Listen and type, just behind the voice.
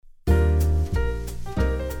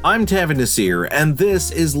I'm Tavi Nasir, and this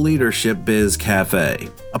is Leadership Biz Cafe,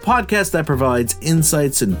 a podcast that provides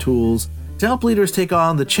insights and tools to help leaders take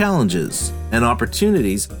on the challenges and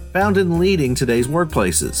opportunities found in leading today's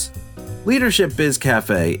workplaces. Leadership Biz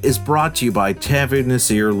Cafe is brought to you by Tavi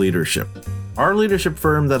Nasir Leadership, our leadership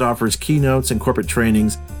firm that offers keynotes and corporate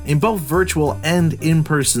trainings in both virtual and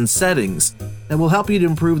in-person settings that will help you to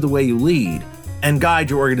improve the way you lead and guide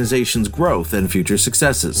your organization's growth and future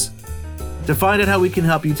successes. To find out how we can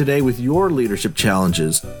help you today with your leadership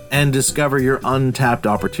challenges and discover your untapped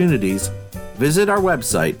opportunities, visit our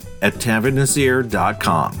website at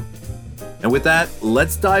tavinasir.com. And with that,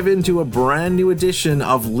 let's dive into a brand new edition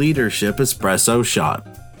of Leadership Espresso Shot.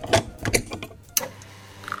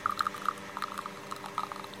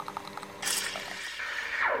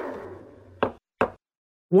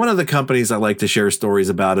 One of the companies I like to share stories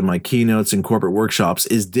about in my keynotes and corporate workshops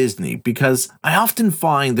is Disney, because I often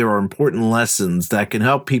find there are important lessons that can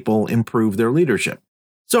help people improve their leadership.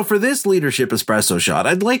 So for this Leadership Espresso Shot,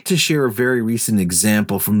 I'd like to share a very recent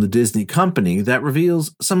example from the Disney company that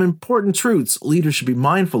reveals some important truths leaders should be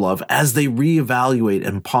mindful of as they reevaluate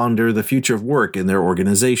and ponder the future of work in their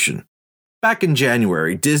organization. Back in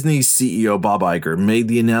January, Disney's CEO Bob Iger made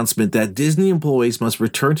the announcement that Disney employees must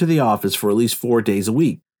return to the office for at least 4 days a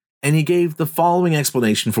week, and he gave the following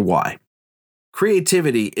explanation for why.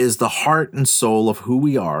 Creativity is the heart and soul of who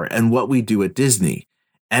we are and what we do at Disney,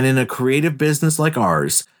 and in a creative business like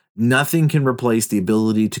ours, nothing can replace the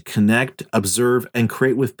ability to connect, observe, and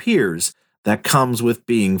create with peers that comes with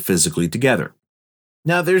being physically together.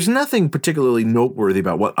 Now, there's nothing particularly noteworthy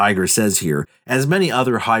about what Iger says here, as many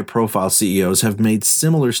other high-profile CEOs have made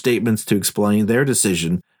similar statements to explain their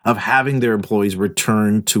decision of having their employees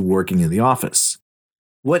return to working in the office.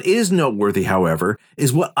 What is noteworthy, however,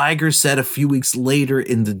 is what Iger said a few weeks later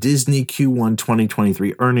in the Disney Q1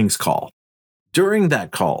 2023 earnings call. During that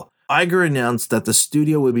call, Iger announced that the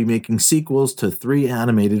studio would be making sequels to 3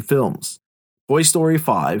 animated films: Toy Story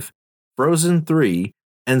 5, Frozen 3,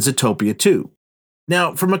 and Zootopia 2.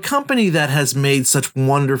 Now, from a company that has made such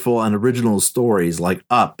wonderful and original stories like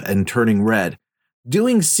Up and Turning Red,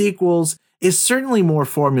 doing sequels is certainly more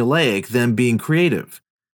formulaic than being creative.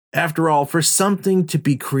 After all, for something to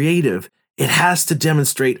be creative, it has to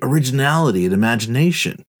demonstrate originality and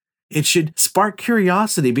imagination. It should spark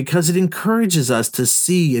curiosity because it encourages us to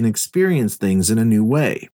see and experience things in a new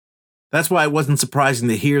way. That's why it wasn't surprising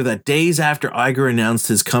to hear that days after Iger announced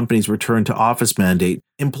his company's return to office mandate,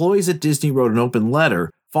 employees at Disney wrote an open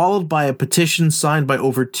letter, followed by a petition signed by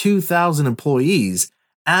over 2,000 employees,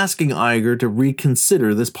 asking Iger to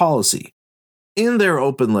reconsider this policy. In their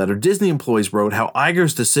open letter, Disney employees wrote how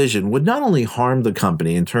Iger's decision would not only harm the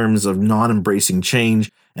company in terms of not-embracing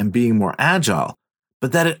change and being more agile,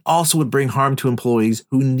 but that it also would bring harm to employees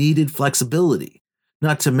who needed flexibility.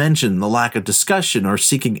 Not to mention the lack of discussion or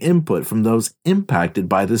seeking input from those impacted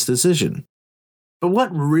by this decision. But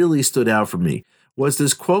what really stood out for me was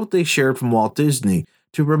this quote they shared from Walt Disney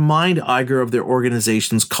to remind Iger of their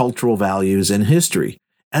organization's cultural values and history,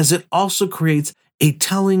 as it also creates a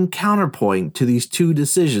telling counterpoint to these 2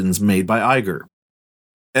 decisions made by Iger.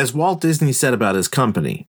 As Walt Disney said about his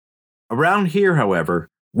company, "Around here, however,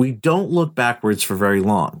 we don't look backwards for very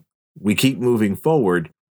long. We keep moving forward,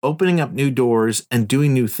 opening up new doors and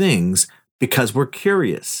doing new things because we're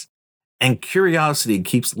curious, and curiosity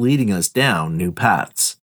keeps leading us down new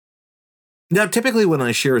paths." Now, typically when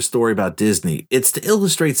I share a story about Disney, it's to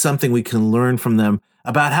illustrate something we can learn from them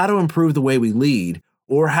about how to improve the way we lead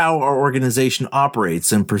or how our organization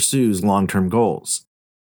operates and pursues long-term goals.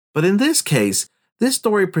 But in this case, this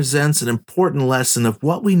story presents an important lesson of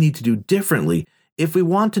what we need to do differently if we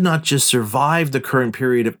want to not just survive the current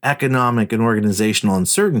period of economic and organizational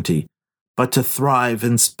uncertainty, but to thrive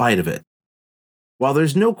in spite of it. While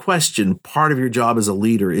there's no question part of your job as a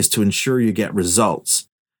leader is to ensure you get results,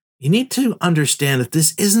 you need to understand that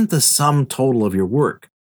this isn't the sum total of your work.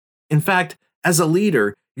 In fact, as a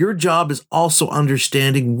leader, your job is also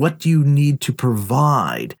understanding what you need to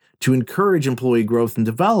provide to encourage employee growth and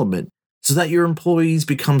development so that your employees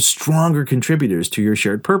become stronger contributors to your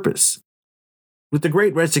shared purpose. With the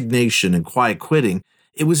Great Resignation and quiet quitting,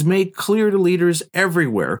 it was made clear to leaders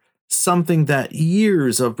everywhere, something that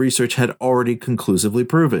years of research had already conclusively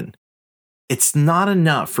proven. It's not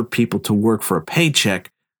enough for people to work for a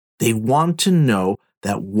paycheck. They want to know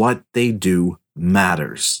that what they do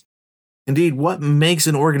matters. Indeed, what makes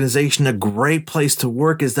an organization a great place to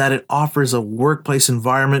work is that it offers a workplace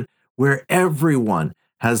environment where everyone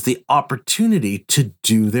has the opportunity to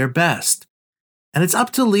do their best. And it's up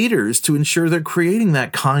to leaders to ensure they're creating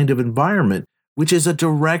that kind of environment, which is a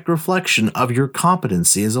direct reflection of your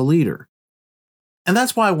competency as a leader. And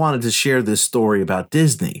that's why I wanted to share this story about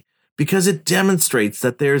Disney, because it demonstrates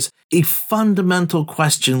that there's a fundamental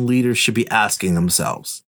question leaders should be asking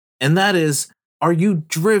themselves. And that is, are you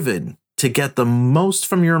driven to get the most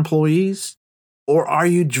from your employees, or are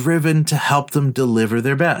you driven to help them deliver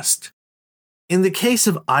their best? In the case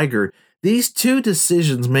of Iger, these two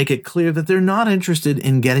decisions make it clear that they're not interested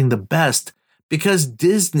in getting the best, because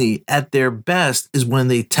Disney at their best is when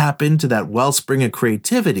they tap into that wellspring of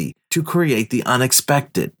creativity to create the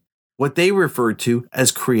unexpected, what they refer to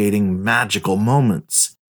as creating magical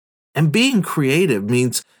moments. And being creative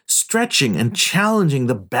means stretching and challenging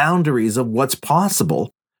the boundaries of what's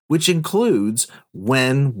possible, which includes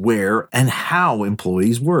when, where, and how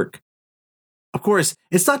employees work. Of course,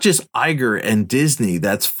 it's not just Iger and Disney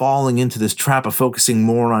that's falling into this trap of focusing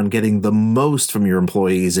more on getting the most from your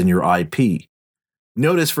employees and your IP.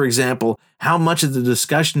 Notice, for example, how much of the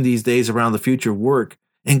discussion these days around the future of work,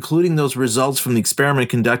 including those results from the experiment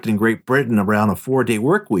conducted in Great Britain around a 4-day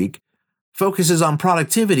work week, focuses on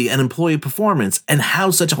productivity and employee performance and how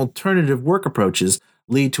such alternative work approaches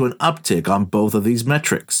lead to an uptick on both of these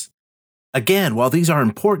metrics. Again, while these are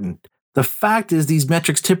important, the fact is these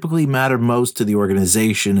metrics typically matter most to the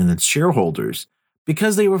organization and its shareholders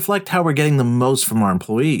because they reflect how we're getting the most from our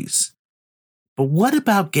employees. But what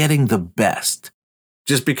about getting the best?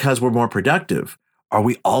 Just because we're more productive, are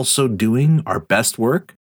we also doing our best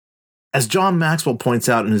work? As John Maxwell points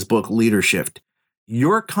out in his book Leadership,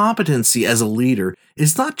 your competency as a leader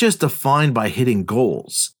is not just defined by hitting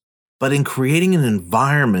goals, but in creating an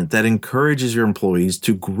environment that encourages your employees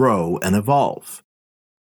to grow and evolve.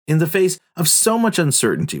 In the face of so much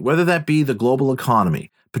uncertainty, whether that be the global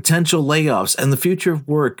economy, potential layoffs, and the future of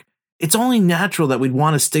work, it's only natural that we'd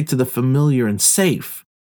want to stick to the familiar and safe.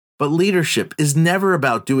 But leadership is never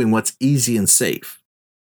about doing what's easy and safe.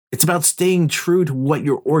 It's about staying true to what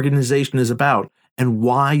your organization is about and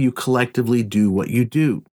why you collectively do what you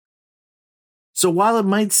do. So while it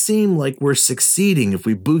might seem like we're succeeding if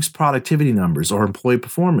we boost productivity numbers or employee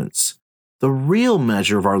performance, the real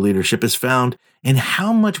measure of our leadership is found in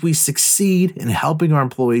how much we succeed in helping our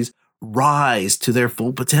employees rise to their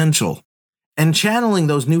full potential and channeling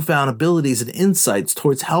those newfound abilities and insights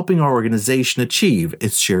towards helping our organization achieve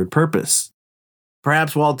its shared purpose.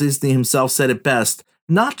 Perhaps Walt Disney himself said it best,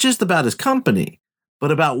 not just about his company,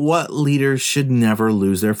 but about what leaders should never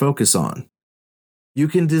lose their focus on. You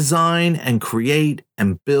can design and create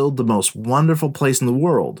and build the most wonderful place in the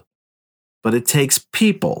world, but it takes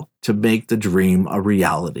people to make the dream a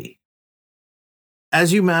reality.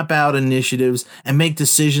 As you map out initiatives and make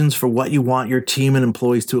decisions for what you want your team and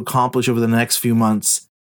employees to accomplish over the next few months,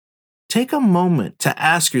 take a moment to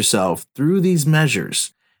ask yourself through these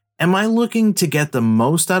measures, am I looking to get the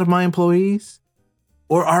most out of my employees?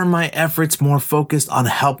 Or are my efforts more focused on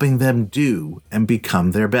helping them do and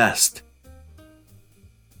become their best?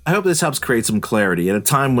 I hope this helps create some clarity at a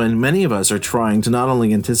time when many of us are trying to not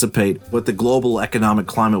only anticipate what the global economic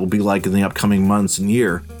climate will be like in the upcoming months and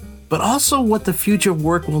year, but also what the future of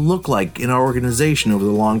work will look like in our organization over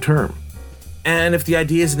the long term. And if the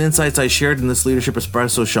ideas and insights I shared in this Leadership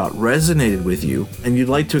Espresso shot resonated with you, and you'd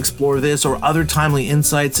like to explore this or other timely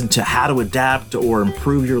insights into how to adapt or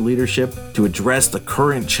improve your leadership to address the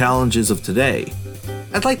current challenges of today,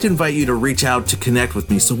 I'd like to invite you to reach out to connect with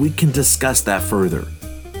me so we can discuss that further.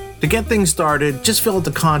 To get things started, just fill out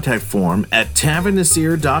the contact form at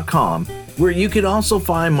tavinasir.com, where you can also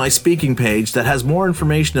find my speaking page that has more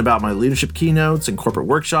information about my leadership keynotes and corporate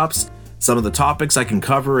workshops, some of the topics I can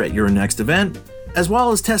cover at your next event, as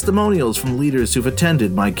well as testimonials from leaders who've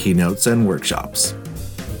attended my keynotes and workshops.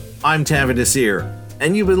 I'm Tavis Nasir,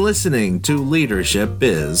 and you've been listening to Leadership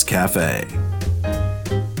Biz Cafe.